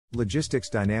Logistics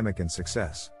dynamic and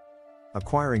success.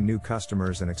 Acquiring new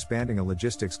customers and expanding a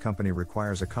logistics company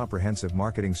requires a comprehensive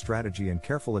marketing strategy and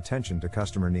careful attention to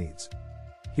customer needs.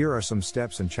 Here are some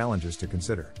steps and challenges to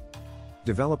consider.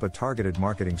 Develop a targeted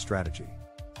marketing strategy.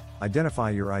 Identify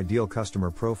your ideal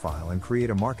customer profile and create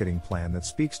a marketing plan that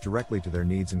speaks directly to their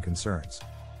needs and concerns.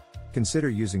 Consider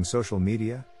using social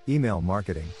media, email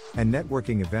marketing, and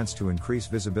networking events to increase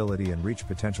visibility and reach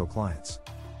potential clients.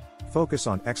 Focus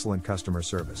on excellent customer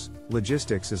service.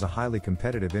 Logistics is a highly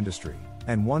competitive industry,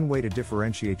 and one way to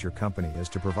differentiate your company is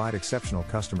to provide exceptional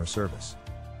customer service.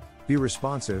 Be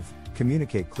responsive,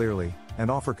 communicate clearly, and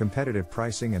offer competitive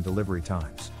pricing and delivery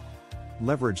times.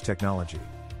 Leverage technology.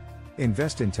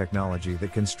 Invest in technology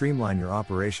that can streamline your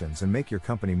operations and make your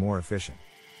company more efficient.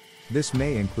 This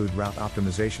may include route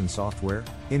optimization software,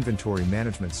 inventory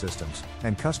management systems,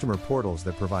 and customer portals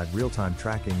that provide real-time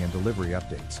tracking and delivery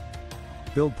updates.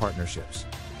 Build partnerships.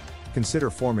 Consider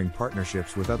forming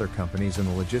partnerships with other companies in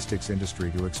the logistics industry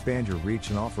to expand your reach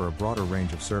and offer a broader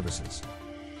range of services.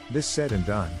 This said and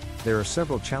done, there are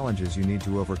several challenges you need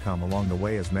to overcome along the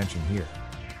way as mentioned here.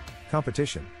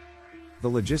 Competition. The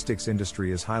logistics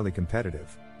industry is highly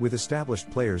competitive, with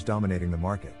established players dominating the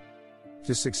market.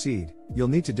 To succeed, you'll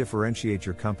need to differentiate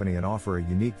your company and offer a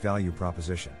unique value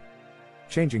proposition.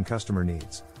 Changing customer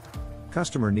needs.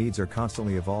 Customer needs are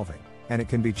constantly evolving, and it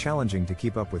can be challenging to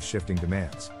keep up with shifting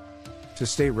demands. To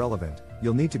stay relevant,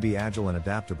 you'll need to be agile and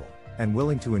adaptable, and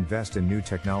willing to invest in new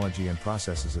technology and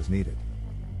processes as needed.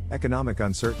 Economic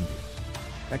uncertainty.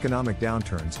 Economic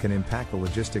downturns can impact the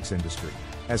logistics industry,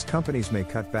 as companies may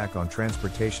cut back on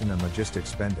transportation and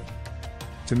logistics spending.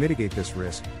 To mitigate this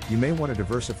risk, you may want to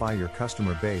diversify your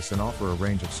customer base and offer a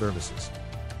range of services.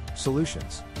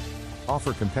 Solutions.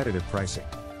 Offer competitive pricing.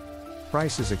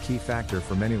 Price is a key factor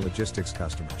for many logistics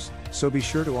customers, so be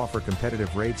sure to offer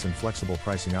competitive rates and flexible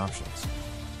pricing options.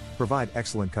 Provide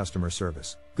excellent customer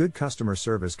service. Good customer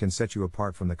service can set you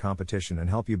apart from the competition and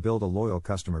help you build a loyal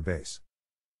customer base.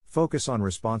 Focus on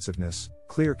responsiveness,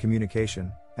 clear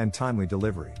communication, and timely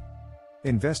delivery.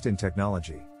 Invest in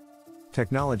technology.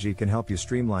 Technology can help you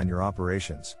streamline your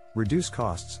operations, reduce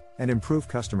costs, and improve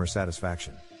customer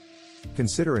satisfaction.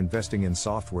 Consider investing in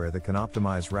software that can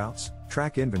optimize routes,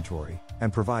 track inventory,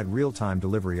 and provide real-time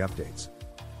delivery updates.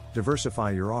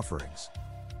 Diversify your offerings.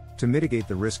 To mitigate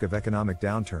the risk of economic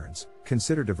downturns,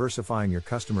 consider diversifying your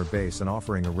customer base and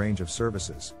offering a range of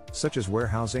services, such as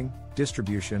warehousing,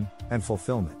 distribution, and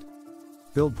fulfillment.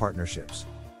 Build partnerships.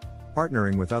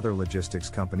 Partnering with other logistics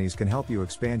companies can help you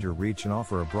expand your reach and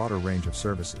offer a broader range of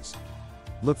services.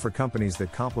 Look for companies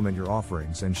that complement your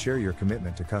offerings and share your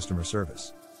commitment to customer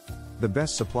service. The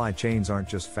best supply chains aren't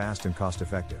just fast and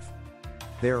cost-effective.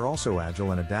 They are also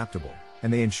agile and adaptable,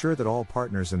 and they ensure that all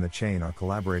partners in the chain are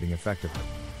collaborating effectively.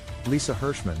 Lisa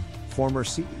Hirschman, former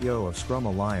CEO of Scrum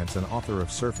Alliance and author of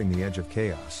Surfing the Edge of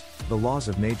Chaos, The Laws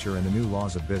of Nature and the New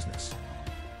Laws of Business.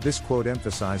 This quote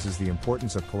emphasizes the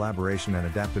importance of collaboration and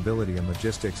adaptability in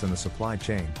logistics and the supply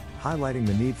chain, highlighting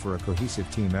the need for a cohesive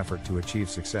team effort to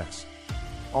achieve success.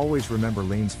 Always remember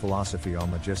Lean's philosophy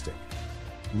on logistics.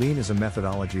 Lean is a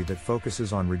methodology that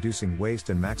focuses on reducing waste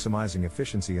and maximizing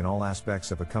efficiency in all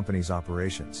aspects of a company's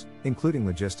operations, including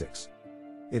logistics.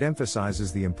 It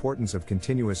emphasizes the importance of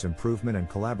continuous improvement and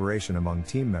collaboration among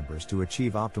team members to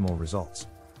achieve optimal results.